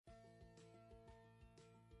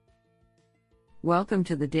Welcome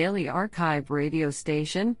to the Daily Archive radio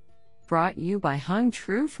station, brought you by Hung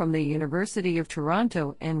Tru from the University of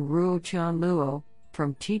Toronto and Ruo Chan Luo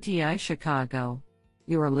from TTI Chicago.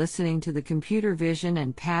 You are listening to the Computer Vision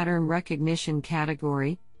and Pattern Recognition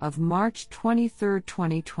category of March 23,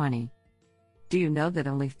 2020. Do you know that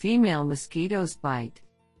only female mosquitoes bite?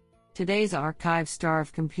 Today's archive star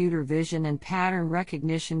of computer vision and pattern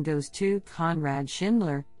recognition goes to Konrad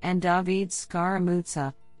Schindler and David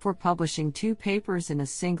Scaramuzza for publishing 2 papers in a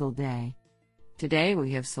single day. Today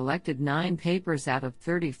we have selected 9 papers out of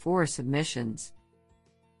 34 submissions.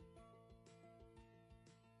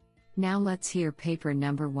 Now let's hear paper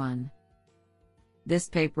number 1. This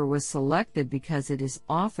paper was selected because it is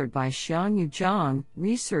authored by Xiangyu Zhang,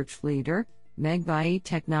 Research Leader, Megvii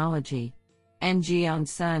Technology, and Jian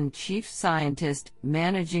Sun, Chief Scientist,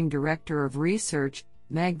 Managing Director of Research,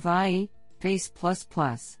 Megvii, Face++.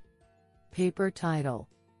 Paper title: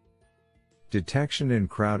 Detection in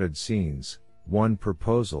Crowded Scenes, One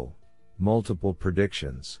Proposal, Multiple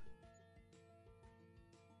Predictions.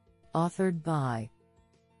 Authored by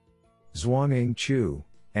Zhuangning Chu,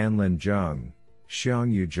 Anlin Zheng,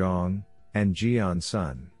 Xiangyu Zhang, and Jian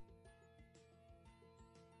Sun.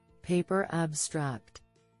 Paper abstract: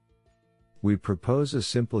 We propose a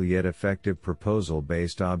simple yet effective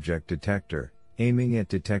proposal-based object detector, aiming at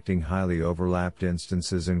detecting highly overlapped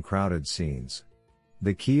instances in crowded scenes.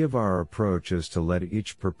 The key of our approach is to let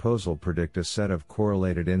each proposal predict a set of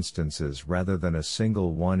correlated instances rather than a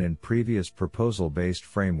single one in previous proposal-based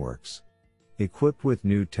frameworks. Equipped with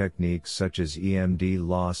new techniques such as EMD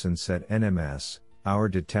loss and set NMS, our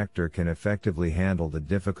detector can effectively handle the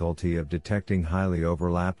difficulty of detecting highly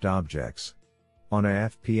overlapped objects. On a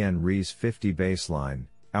FPN-RES50 baseline,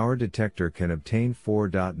 our detector can obtain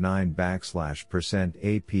 4.9%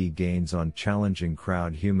 AP gains on challenging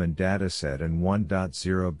crowd human dataset and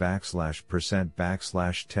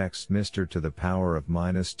 1.0% text MR to the power of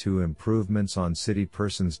 -2 improvements on city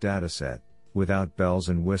persons dataset, without bells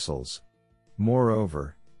and whistles.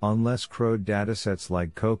 Moreover, on less crowd datasets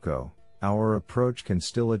like COCO, our approach can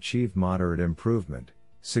still achieve moderate improvement,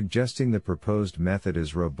 suggesting the proposed method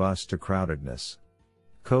is robust to crowdedness.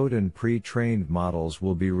 Code and pre-trained models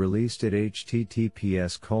will be released at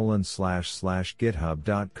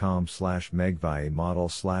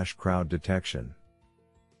https://github.com/megvii-model/crowd detection.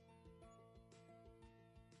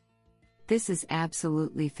 This is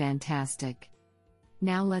absolutely fantastic.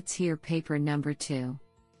 Now let's hear paper number 2.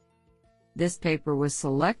 This paper was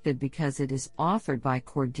selected because it is authored by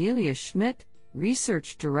Cordelia Schmidt,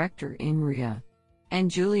 Research Director INRIA,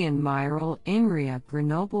 and Julian Meyrel, INRIA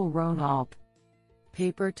Grenoble-Rhône-Alpes.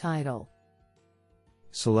 Paper title: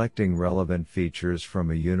 Selecting Relevant Features from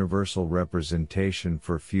a Universal Representation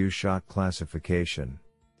for Few-Shot Classification.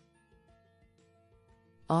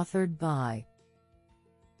 Authored by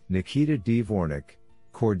Nikita Dvornik,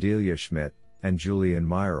 Cordelia Schmidt, and Julian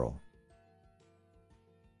Meyrel.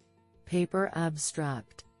 Paper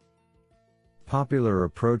abstract: Popular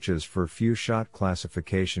approaches for few-shot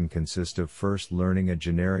classification consist of first learning a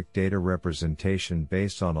generic data representation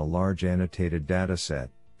based on a large annotated dataset,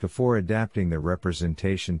 before adapting the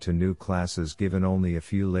representation to new classes given only a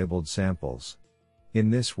few labeled samples. In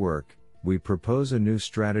this work, we propose a new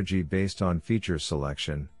strategy based on feature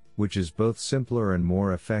selection, which is both simpler and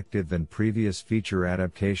more effective than previous feature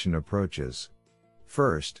adaptation approaches.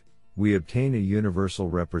 First, we obtain a universal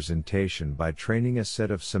representation by training a set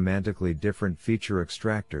of semantically different feature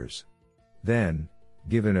extractors. Then,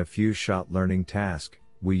 given a few-shot learning task,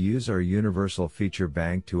 we use our universal feature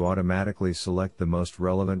bank to automatically select the most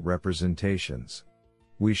relevant representations.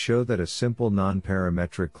 We show that a simple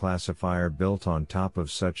non-parametric classifier built on top of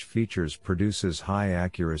such features produces high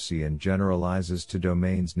accuracy and generalizes to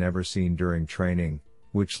domains never seen during training,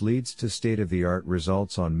 which leads to state-of-the-art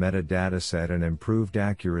results on metadataset and improved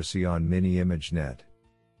accuracy on Mini-ImageNet.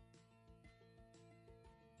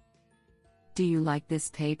 Do you like this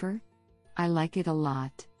paper? I like it a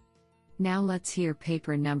lot. Now let's hear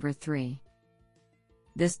paper number 3.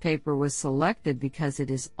 This paper was selected because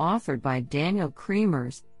it is authored by Daniel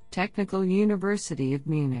Kremers, Technical University of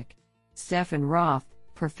Munich, Stefan Roth,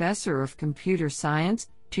 Professor of Computer Science,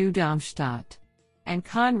 TU Darmstadt, and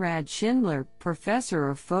Konrad Schindler, Professor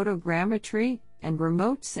of Photogrammetry and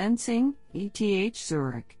Remote Sensing, ETH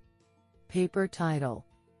Zurich. Paper title: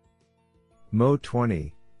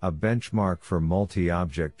 Mo20, a benchmark for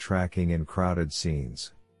multi-object tracking in crowded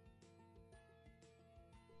scenes.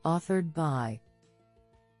 Authored by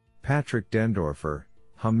Patrick Dendorfer,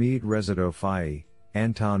 Hamid Rezadofai,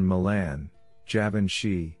 Anton Milan, Javan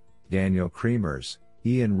Shi, Daniel Kremers,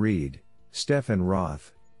 Ian Reed, Stefan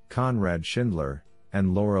Roth, Konrad Schindler,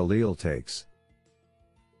 and Laura Lealtakes.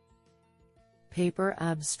 Paper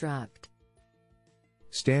abstract.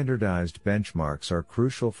 Standardized benchmarks are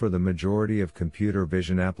crucial for the majority of computer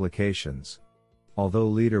vision applications. Although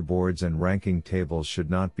leaderboards and ranking tables should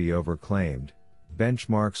not be overclaimed,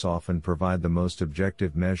 benchmarks often provide the most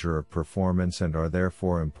objective measure of performance and are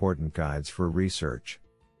therefore important guides for research.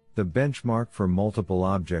 The Benchmark for Multiple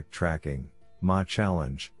Object Tracking, MA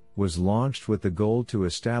Challenge, was launched with the goal to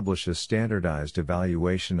establish a standardized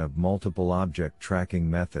evaluation of multiple object tracking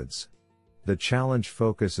methods. The challenge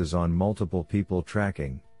focuses on multiple people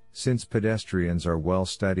tracking, since pedestrians are well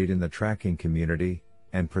studied in the tracking community,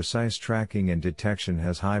 and precise tracking and detection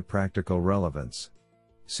has high practical relevance.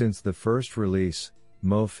 Since the first release,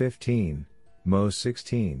 MO15,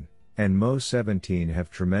 MO16, and MO17 have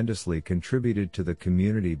tremendously contributed to the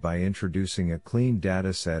community by introducing a clean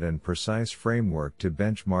dataset and precise framework to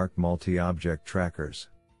benchmark multi-object trackers.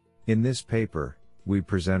 In this paper, we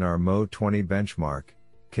present our MO20 benchmark,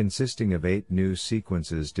 consisting of 8 new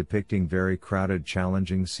sequences depicting very crowded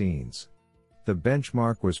challenging scenes. The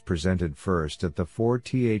benchmark was presented first at the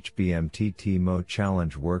 4THBMTT MO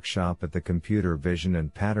Challenge Workshop at the Computer Vision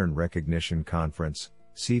and Pattern Recognition Conference,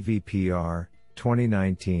 CVPR,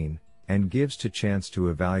 2019, and gives a chance to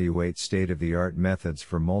evaluate state-of-the-art methods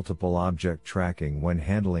for multiple object tracking when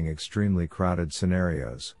handling extremely crowded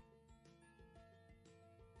scenarios.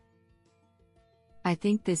 I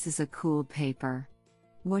think this is a cool paper.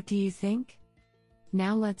 What do you think?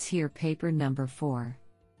 Now let's hear paper number 4.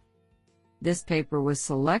 This paper was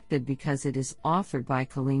selected because it is authored by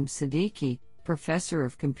Kaleem Siddiqui, Professor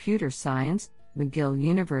of Computer Science, McGill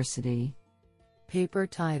University. Paper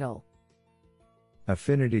title: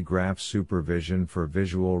 Affinity Graph Supervision for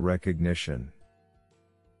Visual Recognition.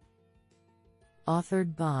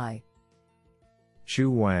 Authored by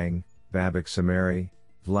Chu Wang, Babak Samari,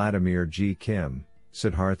 Vladimir G. Kim,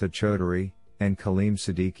 Siddhartha Chaudhary, and Kaleem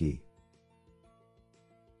Siddiqui.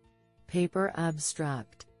 Paper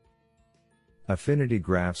abstract. Affinity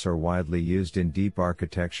graphs are widely used in deep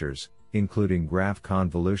architectures, including graph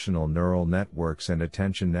convolutional neural networks and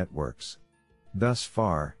attention networks. Thus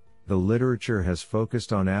far, the literature has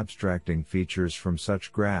focused on abstracting features from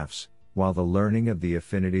such graphs, while the learning of the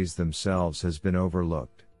affinities themselves has been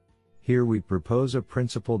overlooked. Here we propose a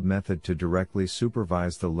principled method to directly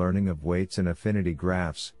supervise the learning of weights and affinity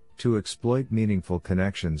graphs, to exploit meaningful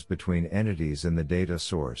connections between entities in the data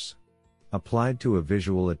source. Applied to a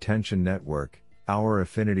visual attention network, our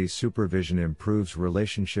affinity supervision improves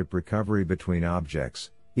relationship recovery between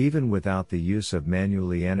objects, even without the use of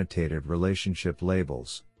manually annotated relationship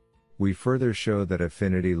labels. We further show that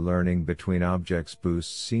affinity learning between objects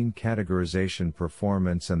boosts scene categorization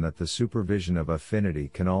performance and that the supervision of affinity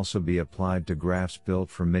can also be applied to graphs built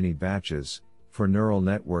from mini batches, for neural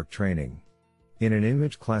network training. In an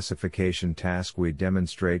image classification task we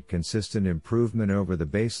demonstrate consistent improvement over the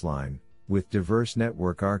baseline, with diverse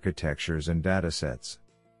network architectures and datasets.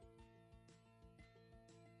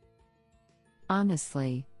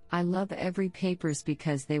 Honestly, I love every papers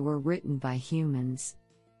because they were written by humans.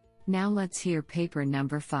 Now let's hear paper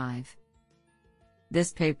number 5.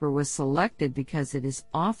 This paper was selected because it is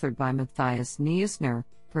authored by Matthias Niesner,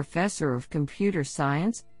 Professor of Computer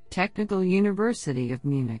Science, Technical University of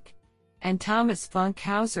Munich, and Thomas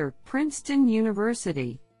Funkhauser, Princeton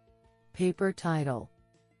University. Paper title: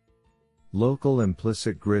 Local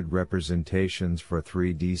Implicit Grid Representations for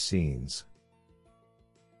 3D Scenes.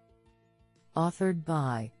 Authored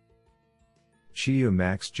by Chiyu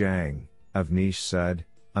Max Zhang, Avnish Sud,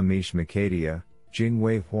 Amish Makadia,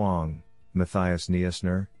 Jingwei Huang, Matthias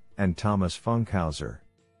Niesner, and Thomas Funkhauser.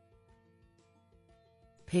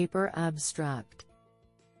 Paper abstract: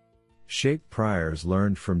 Shape priors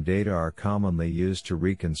learned from data are commonly used to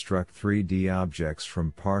reconstruct 3D objects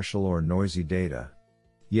from partial or noisy data.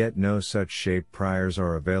 Yet no such shape priors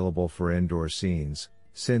are available for indoor scenes,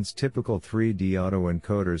 since typical 3D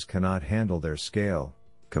autoencoders cannot handle their scale,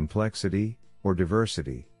 complexity, or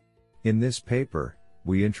diversity. In this paper,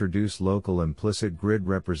 we introduce local implicit grid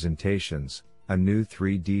representations, a new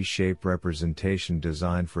 3D shape representation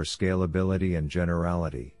designed for scalability and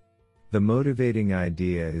generality. The motivating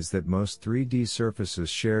idea is that most 3D surfaces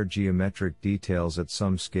share geometric details at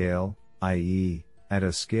some scale, i.e., at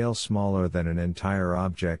a scale smaller than an entire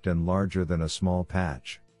object and larger than a small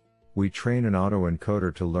patch. We train an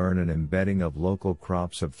autoencoder to learn an embedding of local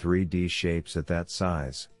crops of 3D shapes at that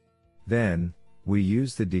size. Then, we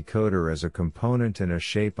use the decoder as a component in a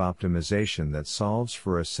shape optimization that solves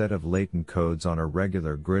for a set of latent codes on a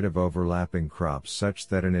regular grid of overlapping crops such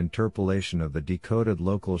that an interpolation of the decoded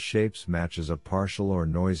local shapes matches a partial or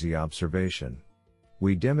noisy observation.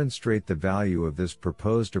 We demonstrate the value of this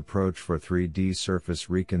proposed approach for 3D surface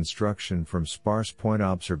reconstruction from sparse point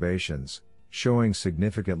observations, showing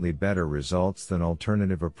significantly better results than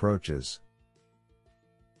alternative approaches.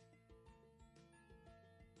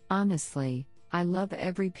 Honestly, I love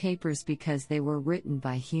every papers because they were written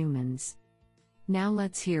by humans. Now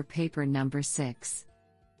let's hear paper number 6.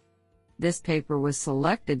 This paper was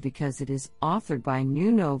selected because it is authored by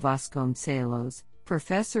Nuno Vasconcelos,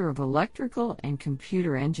 Professor of Electrical and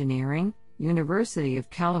Computer Engineering, University of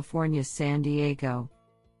California, San Diego.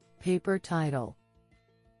 Paper title: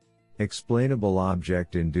 Explainable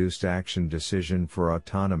Object-Induced Action Decision for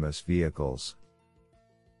Autonomous Vehicles.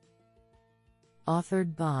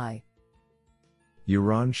 Authored by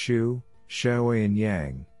Yuran Xu, Xiaoyan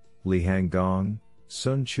Yang, Lihang Gong,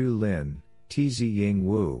 Sun-Chu Lin, Tiziying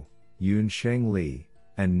Wu, Yunsheng Li,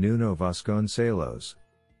 and Nuno Vasconcelos.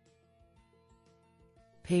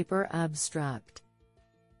 Paper abstract: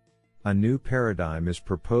 A new paradigm is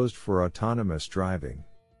proposed for autonomous driving.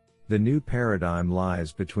 The new paradigm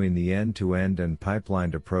lies between the end-to-end and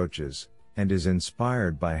pipelined approaches, and is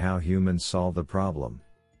inspired by how humans solve the problem.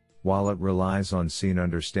 While it relies on scene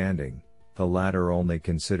understanding, the latter only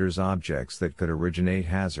considers objects that could originate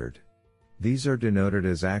hazard. These are denoted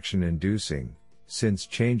as action-inducing, since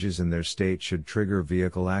changes in their state should trigger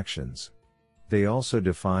vehicle actions. They also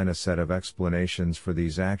define a set of explanations for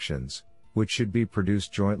these actions, which should be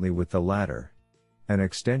produced jointly with the latter. An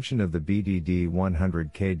extension of the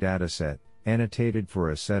BDD-100K dataset, annotated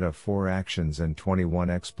for a set of 4 actions and 21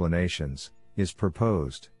 explanations, is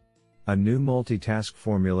proposed. A new multitask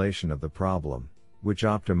formulation of the problem, which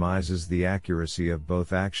optimizes the accuracy of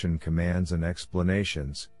both action commands and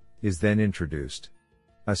explanations, is then introduced.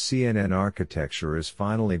 A CNN architecture is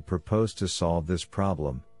finally proposed to solve this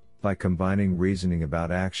problem, by combining reasoning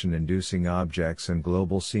about action-inducing objects and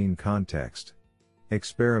global scene context.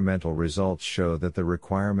 Experimental results show that the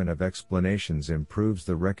requirement of explanations improves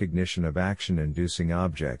the recognition of action-inducing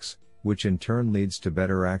objects, which in turn leads to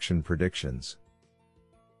better action predictions.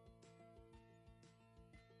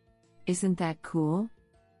 Isn't that cool?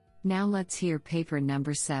 Now let's hear paper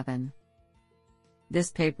number 7.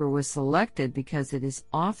 This paper was selected because it is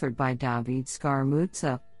authored by David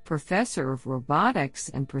Scaramuzza, Professor of Robotics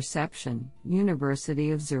and Perception, University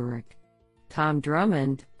of Zurich; Tom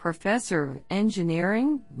Drummond, Professor of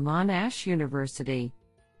Engineering, Monash University;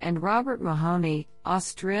 and Robert Mahoney,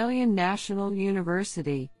 Australian National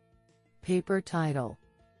University. Paper title: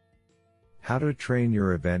 How to Train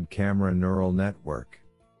Your Event Camera Neural Network.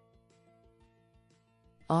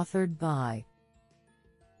 Authored by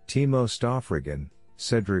Timo Stoffregen,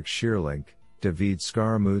 Cedric Schierlink, David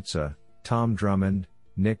Scaramuzza, Tom Drummond,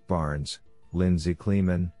 Nick Barnes, Lindsay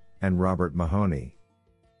Kleeman, and Robert Mahoney.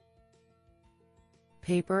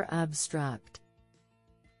 Paper abstract: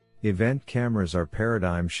 Event cameras are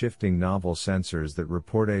paradigm-shifting novel sensors that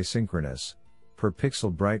report asynchronous,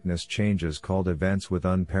 per-pixel brightness changes called events with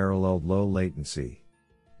unparalleled low latency.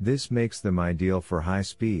 This makes them ideal for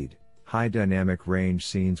high-speed, high dynamic range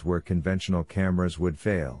scenes where conventional cameras would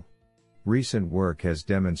fail. Recent work has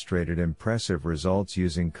demonstrated impressive results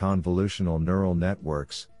using convolutional neural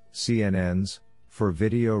networks, CNNs, for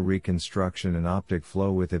video reconstruction and optic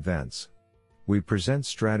flow with events. We present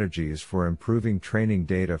strategies for improving training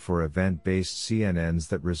data for event-based CNNs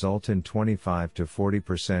that result in 25 to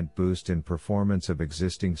 40% boost in performance of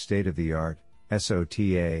existing state-of-the-art,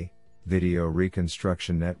 SOTA, video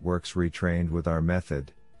reconstruction networks retrained with our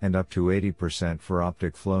method, and up to 80% for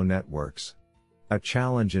optic flow networks. A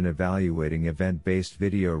challenge in evaluating event-based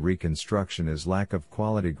video reconstruction is lack of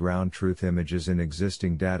quality ground truth images in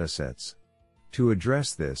existing datasets. To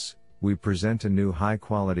address this, we present a new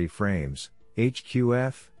high-quality frames,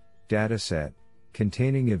 HQF, dataset,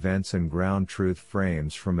 containing events and ground truth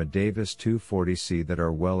frames from a Davis 240C that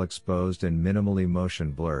are well exposed and minimally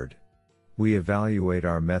motion blurred. We evaluate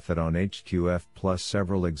our method on HQF plus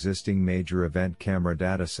several existing major event camera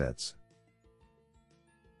datasets.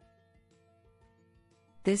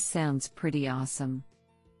 This sounds pretty awesome.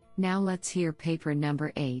 Now let's hear paper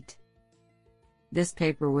number 8. This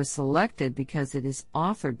paper was selected because it is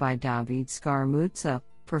authored by David Scaramuzza,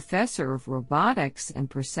 Professor of Robotics and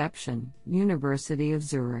Perception, University of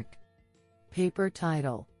Zurich. Paper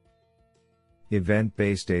title: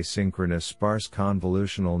 Event-based asynchronous sparse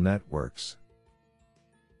convolutional networks.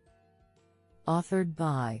 Authored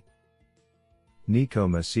by Nico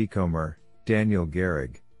Masikomer, Daniel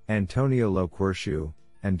Gehrig, Antonio Loquerciu,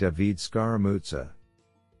 and David Scaramuzza.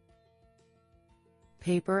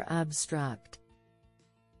 Paper abstract: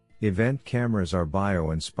 Event cameras are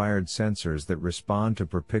bio-inspired sensors that respond to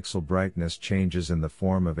per pixel brightness changes in the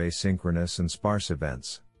form of asynchronous and sparse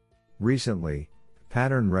events. Recently,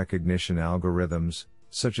 pattern recognition algorithms,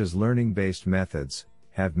 such as learning-based methods,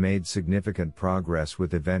 have made significant progress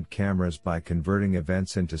with event cameras by converting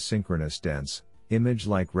events into synchronous dense,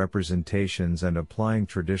 image-like representations and applying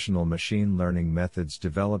traditional machine learning methods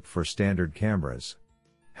developed for standard cameras.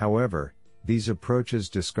 However, these approaches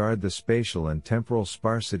discard the spatial and temporal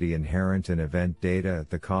sparsity inherent in event data at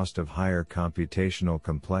the cost of higher computational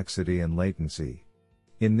complexity and latency.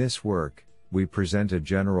 In this work, we present a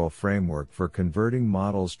general framework for converting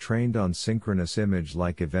models trained on synchronous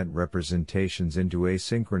image-like event representations into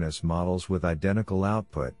asynchronous models with identical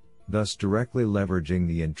output, thus directly leveraging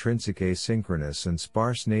the intrinsic asynchronous and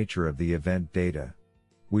sparse nature of the event data.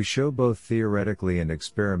 We show both theoretically and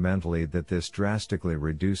experimentally that this drastically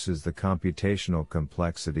reduces the computational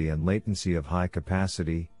complexity and latency of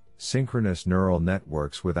high-capacity, synchronous neural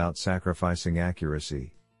networks without sacrificing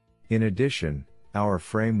accuracy. In addition, our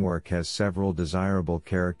framework has several desirable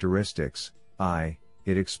characteristics. It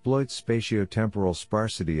exploits spatiotemporal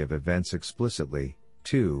sparsity of events explicitly.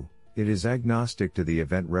 2. It is agnostic to the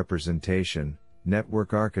event representation,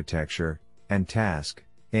 network architecture, and task.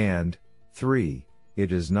 And 3. It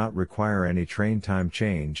does not require any train time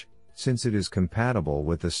change, since it is compatible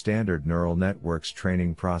with the standard neural networks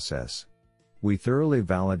training process. We thoroughly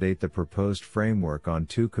validate the proposed framework on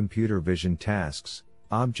 2 computer vision tasks: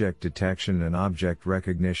 object detection and object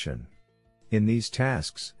recognition. In these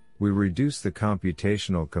tasks, we reduce the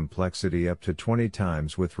computational complexity up to 20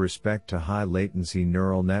 times with respect to high latency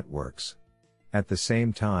neural networks. At the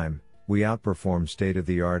same time, we outperform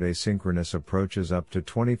state-of-the-art asynchronous approaches up to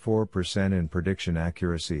 24% in prediction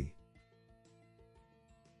accuracy.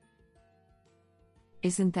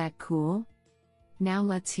 Isn't that cool? Now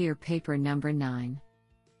let's hear paper number 9.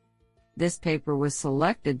 This paper was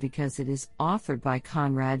selected because it is authored by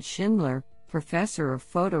Konrad Schindler, Professor of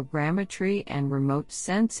Photogrammetry and Remote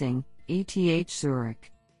Sensing, ETH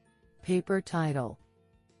Zurich. Paper title: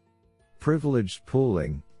 Privileged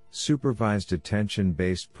Pooling, Supervised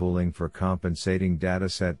Attention-Based Pooling for Compensating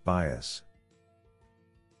Dataset Bias.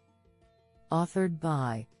 Authored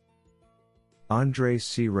by Andres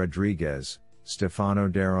C. Rodriguez, Stefano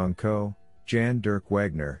Daronco, Jan-Dirk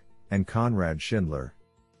Wegner, and Konrad Schindler.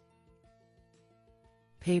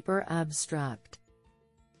 Paper abstract: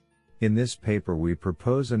 In this paper we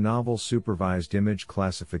propose a novel supervised image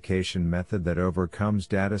classification method that overcomes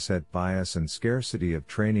dataset bias and scarcity of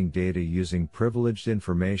training data using privileged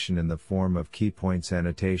information in the form of key points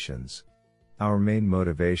annotations. Our main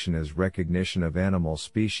motivation is recognition of animal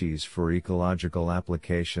species for ecological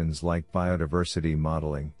applications like biodiversity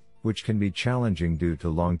modeling, which can be challenging due to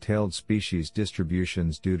long-tailed species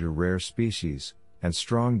distributions due to rare species, and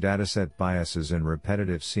strong dataset biases in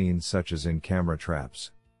repetitive scenes such as in camera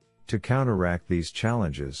traps. To counteract these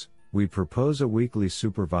challenges, we propose a weakly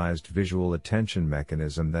supervised visual attention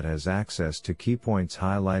mechanism that has access to key points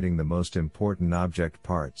highlighting the most important object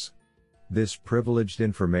parts. This privileged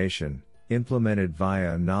information, implemented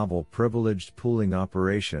via a novel privileged pooling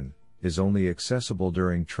operation, is only accessible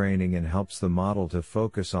during training and helps the model to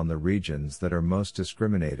focus on the regions that are most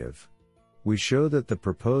discriminative. We show that the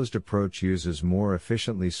proposed approach uses more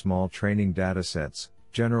efficiently small training datasets,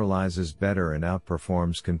 generalizes better and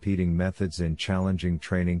outperforms competing methods in challenging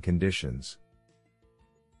training conditions.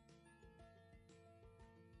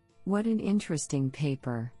 What an interesting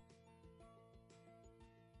paper.